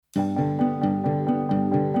Hello,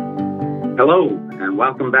 and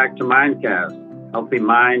welcome back to Mindcast, Healthy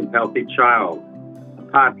Mind, Healthy Child, a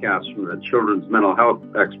podcast from the children's mental health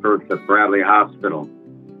experts at Bradley Hospital.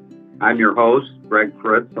 I'm your host, Greg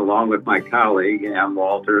Fritz, along with my colleague, Ann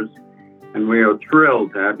Walters, and we are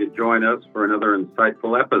thrilled to have you join us for another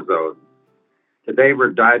insightful episode. Today, we're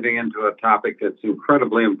diving into a topic that's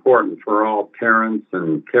incredibly important for all parents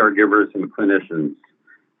and caregivers and clinicians,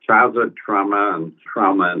 childhood trauma and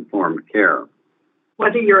trauma-informed care.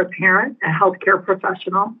 Whether you're a parent, a healthcare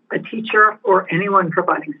professional, a teacher, or anyone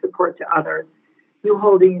providing support to others, you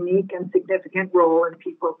hold a unique and significant role in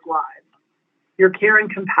people's lives. Your care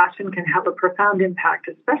and compassion can have a profound impact,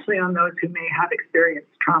 especially on those who may have experienced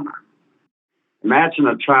trauma. Imagine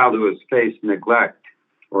a child who has faced neglect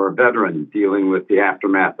or a veteran dealing with the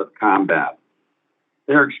aftermath of combat.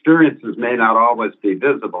 Their experiences may not always be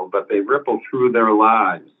visible, but they ripple through their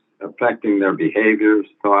lives, affecting their behaviors,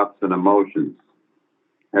 thoughts, and emotions.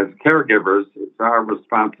 As caregivers, it's our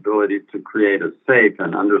responsibility to create a safe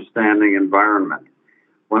and understanding environment,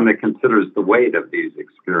 one that considers the weight of these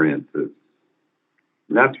experiences.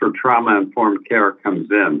 And that's where trauma-informed care comes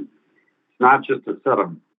in. It's not just a set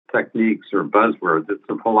of techniques or buzzwords, it's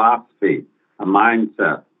a philosophy, a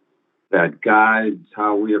mindset that guides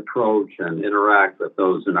how we approach and interact with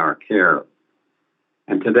those in our care.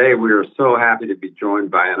 And today we are so happy to be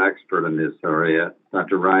joined by an expert in this area,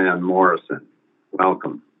 Dr. Ryan Morrison.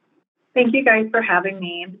 Welcome. Thank you guys for having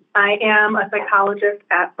me. I am a psychologist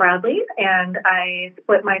at Bradley, and I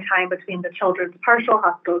split my time between the Children's Partial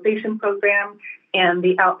Hospitalization Program and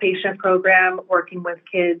the Outpatient Program, working with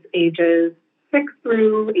kids ages 6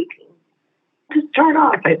 through 18. To start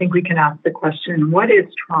off, I think we can ask the question, what is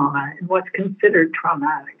trauma and what's considered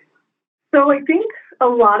traumatic? So I think a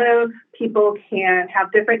lot of people can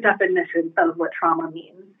have different definitions of what trauma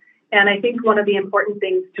means. And I think one of the important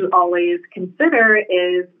things to always consider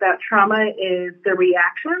is that trauma is the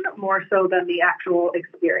reaction more so than the actual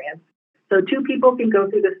experience. So two people can go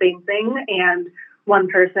through the same thing, and one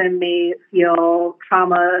person may feel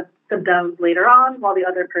trauma symptoms later on, while the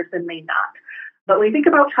other person may not. But when we think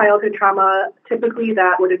about childhood trauma, typically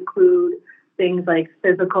that would include things like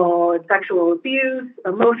physical and sexual abuse,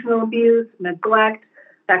 emotional abuse, neglect.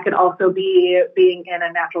 That could also be being in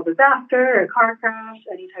a natural disaster, a car crash,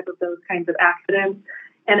 any type of those kinds of accidents.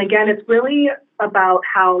 And again, it's really about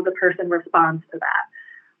how the person responds to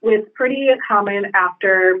that. It's pretty common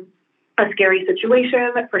after a scary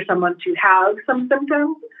situation for someone to have some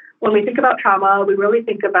symptoms. When we think about trauma, we really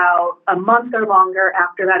think about a month or longer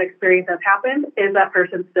after that experience has happened, is that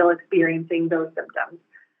person still experiencing those symptoms?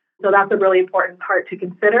 So that's a really important part to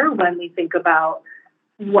consider when we think about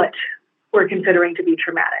what we're considering to be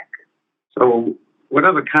traumatic. So what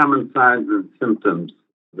are the common signs and symptoms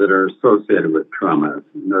that are associated with trauma?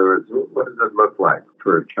 In other words, what does it look like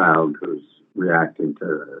for a child who's reacting to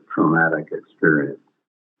a traumatic experience?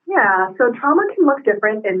 Yeah, so trauma can look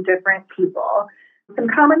different in different people. Some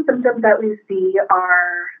common symptoms that we see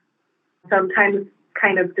are sometimes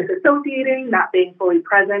kind of disassociating, not being fully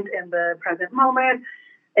present in the present moment.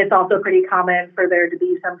 It's also pretty common for there to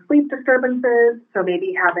be some sleep disturbances, so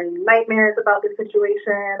maybe having nightmares about the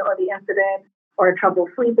situation or the incident, or trouble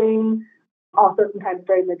sleeping. Also, sometimes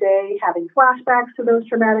during the day, having flashbacks to those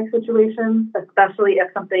traumatic situations, especially if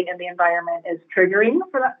something in the environment is triggering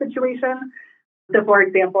for that situation. So, for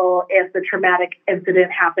example, if the traumatic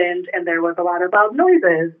incident happened and there was a lot of loud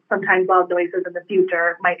noises, sometimes loud noises in the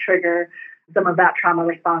future might trigger some of that trauma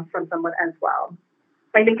response from someone as well.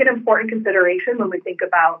 I think an important consideration when we think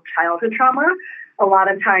about childhood trauma, a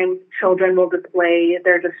lot of times children will display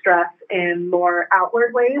their distress in more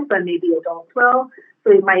outward ways than maybe adults will.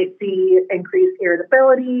 So we might see increased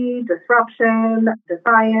irritability, disruption,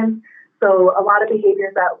 defiance. So a lot of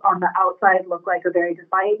behaviors that on the outside look like a very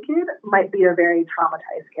defiant kid might be a very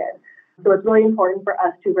traumatized kid. So it's really important for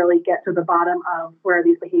us to really get to the bottom of where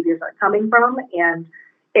these behaviors are coming from, and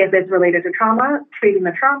if it's related to trauma, treating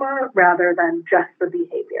the trauma rather than just the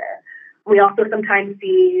behavior. We also sometimes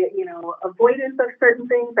see, avoidance of certain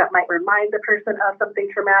things that might remind the person of something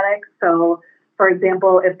traumatic. So, for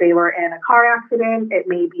example, if they were in a car accident, it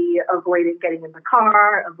may be avoiding getting in the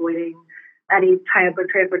car, avoiding any type of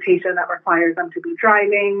transportation that requires them to be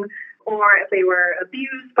driving. Or if they were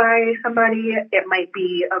abused by somebody, it might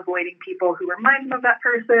be avoiding people who remind them of that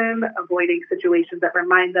person, avoiding situations that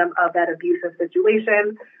remind them of that abusive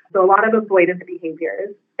situation. So a lot of avoidance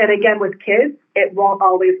behaviors. And again, with kids, it won't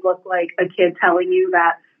always look like a kid telling you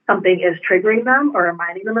that something is triggering them or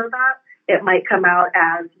reminding them of that. It might come out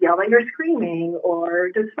as yelling or screaming or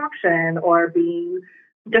disruption or being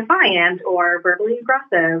defiant or verbally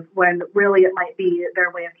aggressive when really it might be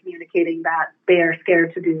their way of communicating that they are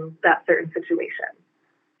scared to do that certain situation.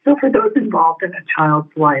 So for those involved in a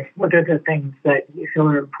child's life, what are the things that you feel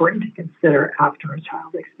are important to consider after a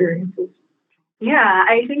child experiences? Yeah,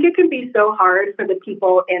 I think it can be so hard for the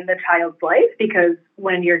people in the child's life because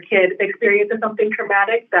when your kid experiences something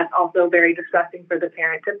traumatic, that's also very distressing for the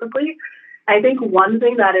parent typically. I think one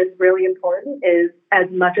thing that is really important is as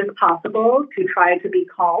much as possible to try to be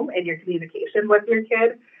calm in your communication with your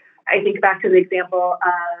kid. I think back to the example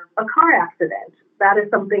of a car accident. That is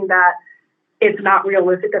something that it's not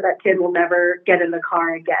realistic that that kid will never get in the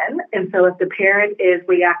car again. And so if the parent is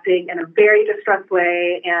reacting in a very distressed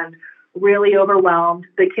way and really overwhelmed,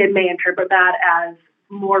 the kid may interpret that as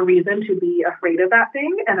more reason to be afraid of that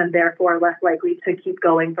thing and then therefore less likely to keep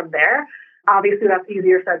going from there. Obviously, that's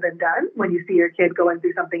easier said than done. When you see your kid going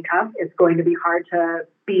through something tough, it's going to be hard to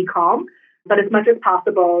be calm. But as much as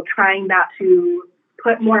possible, trying not to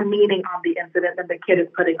put more meaning on the incident than the kid is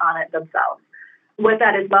putting on it themselves. With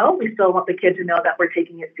that as well, we still want the kid to know that we're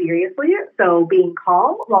taking it seriously. So being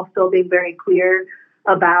calm while still being very clear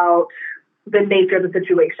about the nature of the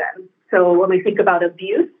situation. So when we think about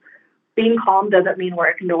abuse, being calm doesn't mean we're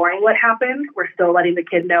ignoring what happened. We're still letting the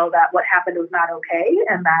kid know that what happened was not okay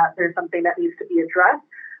and that there's something that needs to be addressed,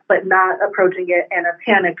 but not approaching it in a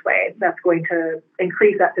panicked way that's going to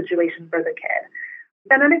increase that situation for the kid.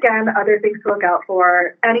 And then again, other things to look out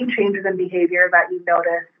for, any changes in behavior that you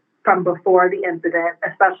notice from before the incident,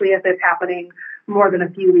 especially if it's happening more than a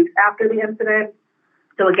few weeks after the incident.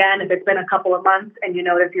 So again, if it's been a couple of months and you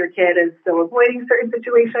notice your kid is still avoiding certain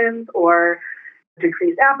situations or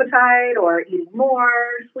decreased appetite or eating more,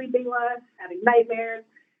 sleeping less, having nightmares,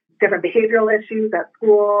 different behavioral issues at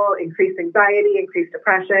school, increased anxiety, increased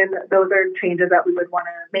depression, those are changes that we would want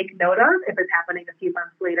to make note of if it's happening a few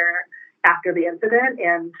months later after the incident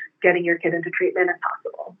and getting your kid into treatment if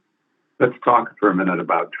possible. Let's talk for a minute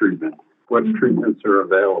about treatment. What treatments are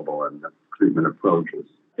available and the treatment approaches?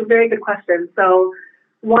 It's a very good question. So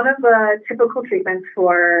one of the typical treatments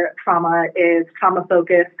for trauma is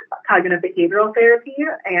trauma-focused cognitive behavioral therapy.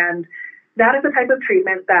 And that is a type of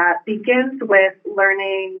treatment that begins with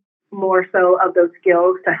learning more so of those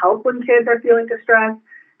skills to help when kids are feeling distressed,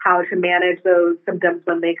 how to manage those symptoms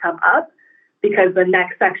when they come up, because the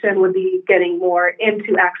next section would be getting more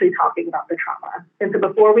into actually talking about the trauma. And so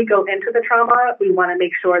before we go into the trauma, we want to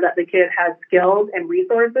make sure that the kid has skills and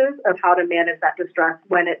resources of how to manage that distress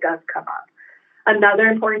when it does come up. Another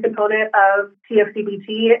important component of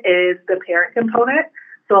TFCBT is the parent component.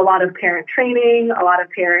 So a lot of parent training, a lot of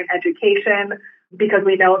parent education, because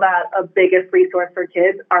we know that a biggest resource for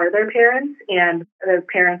kids are their parents, and the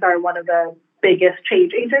parents are one of the biggest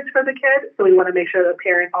change agents for the kid. So we want to make sure the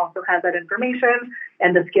parent also has that information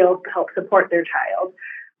and the skills to help support their child.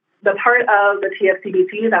 The part of the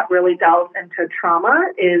TFCBT that really delves into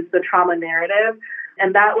trauma is the trauma narrative.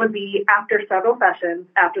 And that would be after several sessions,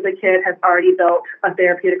 after the kid has already built a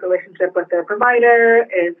therapeutic relationship with their provider,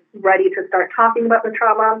 is ready to start talking about the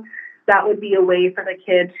trauma. That would be a way for the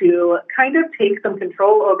kid to kind of take some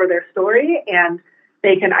control over their story, and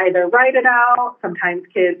they can either write it out. Sometimes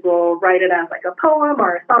kids will write it as like a poem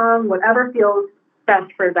or a song, whatever feels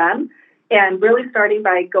best for them. And really starting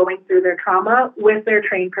by going through their trauma with their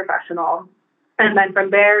trained professional. And then from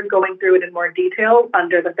there, going through it in more detail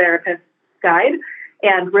under the therapist's guide.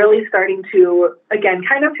 And really starting to, again,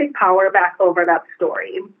 kind of take power back over that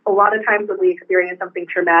story. A lot of times when we experience something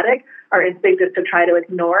traumatic, our instinct is to try to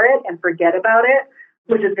ignore it and forget about it,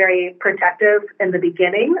 which is very protective in the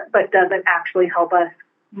beginning, but doesn't actually help us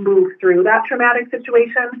move through that traumatic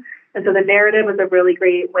situation. And so the narrative is a really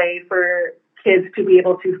great way for kids to be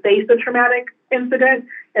able to face the traumatic incident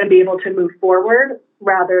and be able to move forward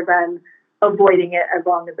rather than avoiding it as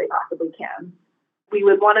long as they possibly can. We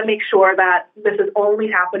would want to make sure that this is only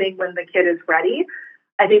happening when the kid is ready.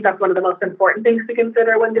 I think that's one of the most important things to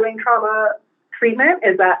consider when doing trauma treatment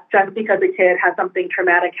is that just because a kid has something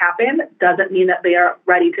traumatic happen doesn't mean that they are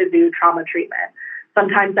ready to do trauma treatment.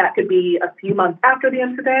 Sometimes that could be a few months after the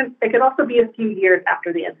incident. It could also be a few years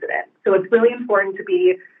after the incident. So it's really important to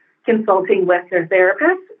be consulting with your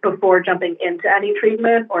therapist before jumping into any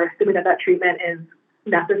treatment or assuming that that treatment is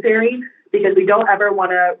necessary, because we don't ever want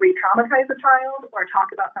to re-traumatize a child or talk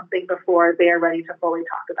about something before they are ready to fully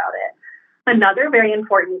talk about it. Another very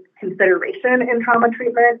important consideration in trauma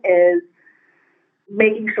treatment is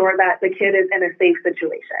making sure that the kid is in a safe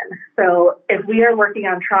situation. So if we are working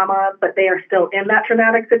on trauma, but they are still in that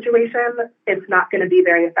traumatic situation, it's not going to be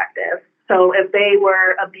very effective. So if they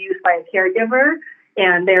were abused by a caregiver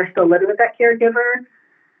and they're still living with that caregiver,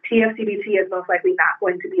 TFCBT is most likely not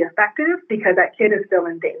going to be effective because that kid is still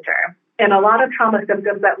in danger. And a lot of trauma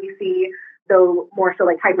symptoms that we see, so more so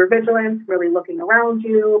like hypervigilance, really looking around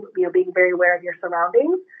you, being very aware of your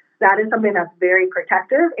surroundings, that is something that's very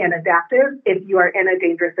protective and adaptive if you are in a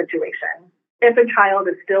dangerous situation. If a child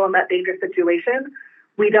is still in that dangerous situation,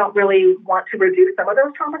 we don't really want to reduce some of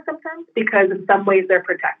those trauma symptoms because in some ways they're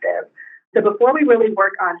protective. So before we really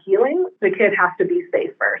work on healing, the kid has to be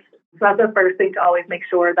safe first. So that's the first thing, to always make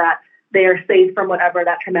sure that they are safe from whatever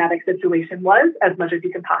that traumatic situation was, as much as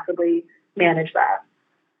you can possibly manage that.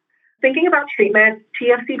 Thinking about treatment,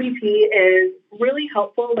 TFCBT is really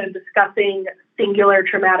helpful when discussing singular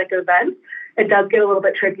traumatic events. It does get a little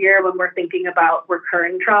bit trickier when we're thinking about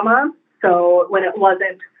recurring trauma. So when it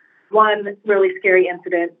wasn't one really scary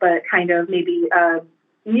incident, but kind of maybe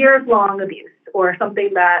years-long abuse or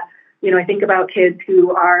something that, I think about kids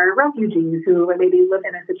who are refugees who maybe live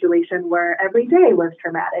in a situation where every day was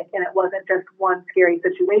traumatic and it wasn't just one scary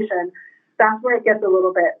situation. That's where it gets a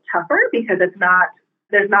little bit tougher because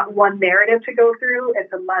there's not one narrative to go through.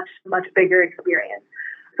 It's a much, much bigger experience.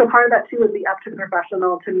 So part of that too would be up to the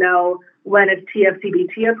professional to know when it's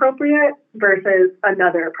TFCBT appropriate versus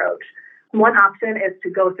another approach. One option is to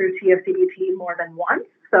go through TFCBT more than once.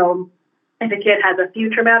 So if a kid has a few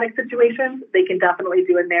traumatic situations, they can definitely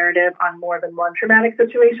do a narrative on more than one traumatic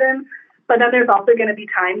situation. But then there's also going to be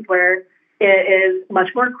times where it is much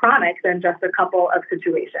more chronic than just a couple of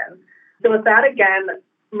situations. So with that, again,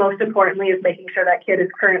 most importantly is making sure that kid is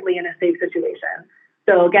currently in a safe situation.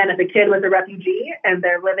 So again, if a kid was a refugee and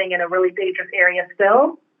they're living in a really dangerous area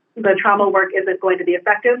still, the trauma work isn't going to be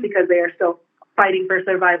effective because they are still fighting for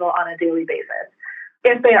survival on a daily basis.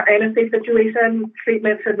 If they are in a safe situation,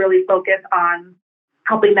 treatment should really focus on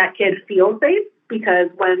helping that kid feel safe, because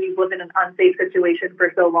when you live in an unsafe situation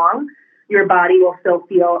for so long, your body will still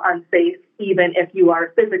feel unsafe even if you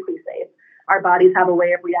are physically safe. Our bodies have a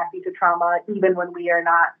way of reacting to trauma even when we are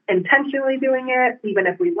not intentionally doing it. Even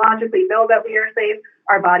if we logically know that we are safe,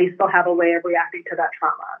 our bodies still have a way of reacting to that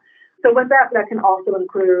trauma. So with that can also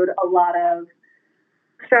include a lot of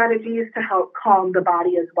strategies to help calm the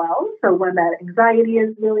body as well. So when that anxiety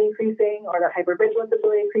is really increasing or that hypervigilance is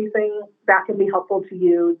really increasing, that can be helpful to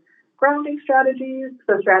use grounding strategies.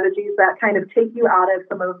 So strategies that kind of take you out of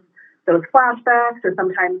some of those flashbacks or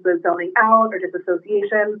sometimes the zoning out or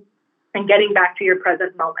disassociation and getting back to your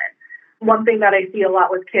present moment. One thing that I see a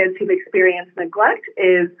lot with kids who've experienced neglect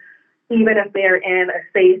is even if they're in a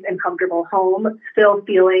safe and comfortable home, still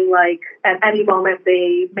feeling like at any moment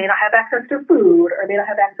they may not have access to food or may not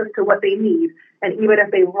have access to what they need. And even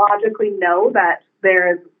if they logically know that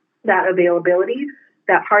there's that availability,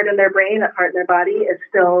 that part in their brain, that part in their body is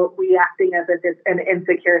still reacting as if it's an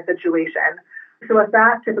insecure situation. So with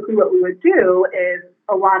that, typically what we would do is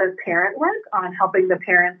a lot of parent work on helping the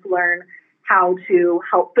parents learn how to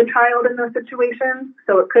help the child in those situations.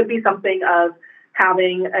 So it could be something of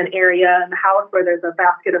having an area in the house where there's a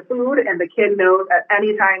basket of food and the kid knows at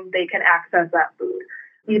any time they can access that food.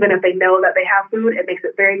 Even if they know that they have food, it makes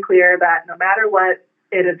it very clear that no matter what,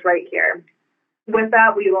 it is right here. With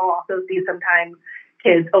that, we will also see sometimes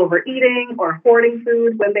kids overeating or hoarding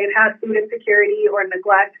food when they've had food insecurity or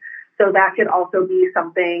neglect. So that could also be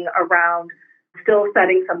something around still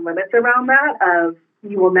setting some limits around that of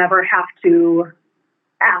you will never have to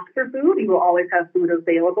ask for food. You will always have food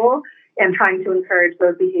available, and trying to encourage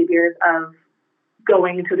those behaviors of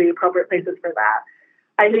going to the appropriate places for that.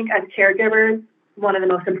 I think as caregivers, one of the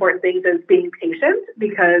most important things is being patient,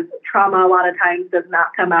 because trauma a lot of times does not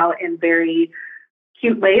come out in very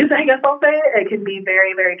cute ways, I guess I'll say. It can be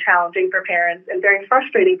very, very challenging for parents and very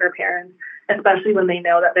frustrating for parents, especially when they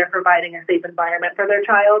know that they're providing a safe environment for their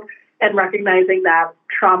child, and recognizing that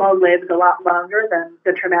trauma lives a lot longer than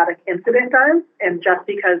the traumatic incident does. And just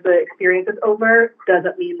because the experience is over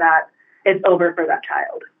doesn't mean that it's over for that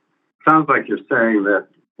child. Sounds like you're saying that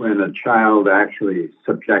when a child actually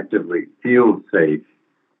subjectively feels safe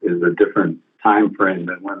is a different time frame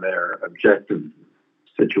than when their objective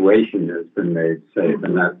situation has been made safe. Mm-hmm.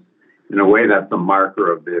 And that's, in a way, that's a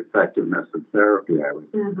marker of the effectiveness of therapy, I would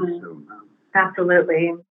assume.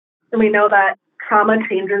 Absolutely. And we know that trauma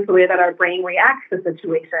changes the way that our brain reacts to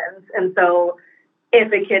situations. And so if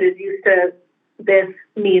a kid is used to this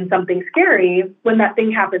means something scary, when that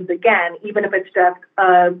thing happens again, even if it's just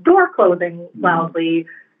a door closing loudly,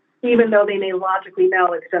 even though they may logically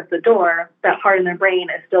know it's just the door, that part in their brain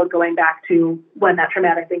is still going back to when that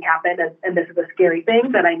traumatic thing happened, and this is a scary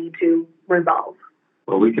thing that I need to resolve.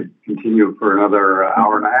 Well, we could continue for another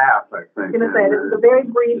hour and a half, I think. I was going to say, this is a very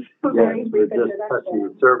brief introduction. Just touching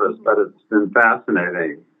the surface, but it's been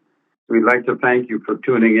fascinating. We'd like to thank you for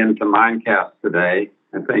tuning in to Mindcast today.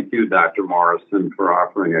 And thank you, Dr. Morrison, for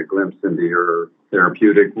offering a glimpse into your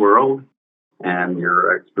therapeutic world and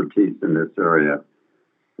your expertise in this area.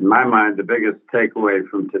 In my mind, the biggest takeaway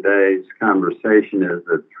from today's conversation is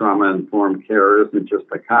that trauma-informed care isn't just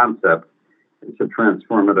a concept, it's a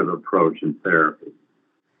transformative approach in therapy.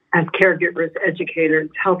 As caregivers, educators,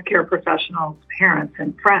 healthcare professionals, parents,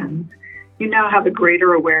 and friends, you now have a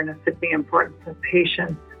greater awareness of the importance of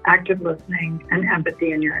patience, active listening, and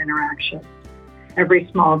empathy in your interactions. Every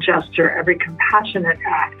small gesture, every compassionate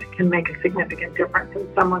act can make a significant difference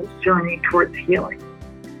in someone's journey towards healing.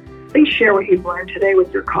 Please share what you've learned today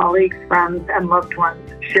with your colleagues, friends, and loved ones.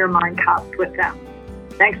 Share Mindcast with them.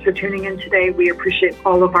 Thanks for tuning in today. We appreciate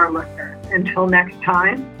all of our listeners. Until next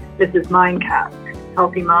time, this is Mindcast.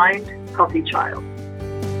 Healthy mind, healthy child.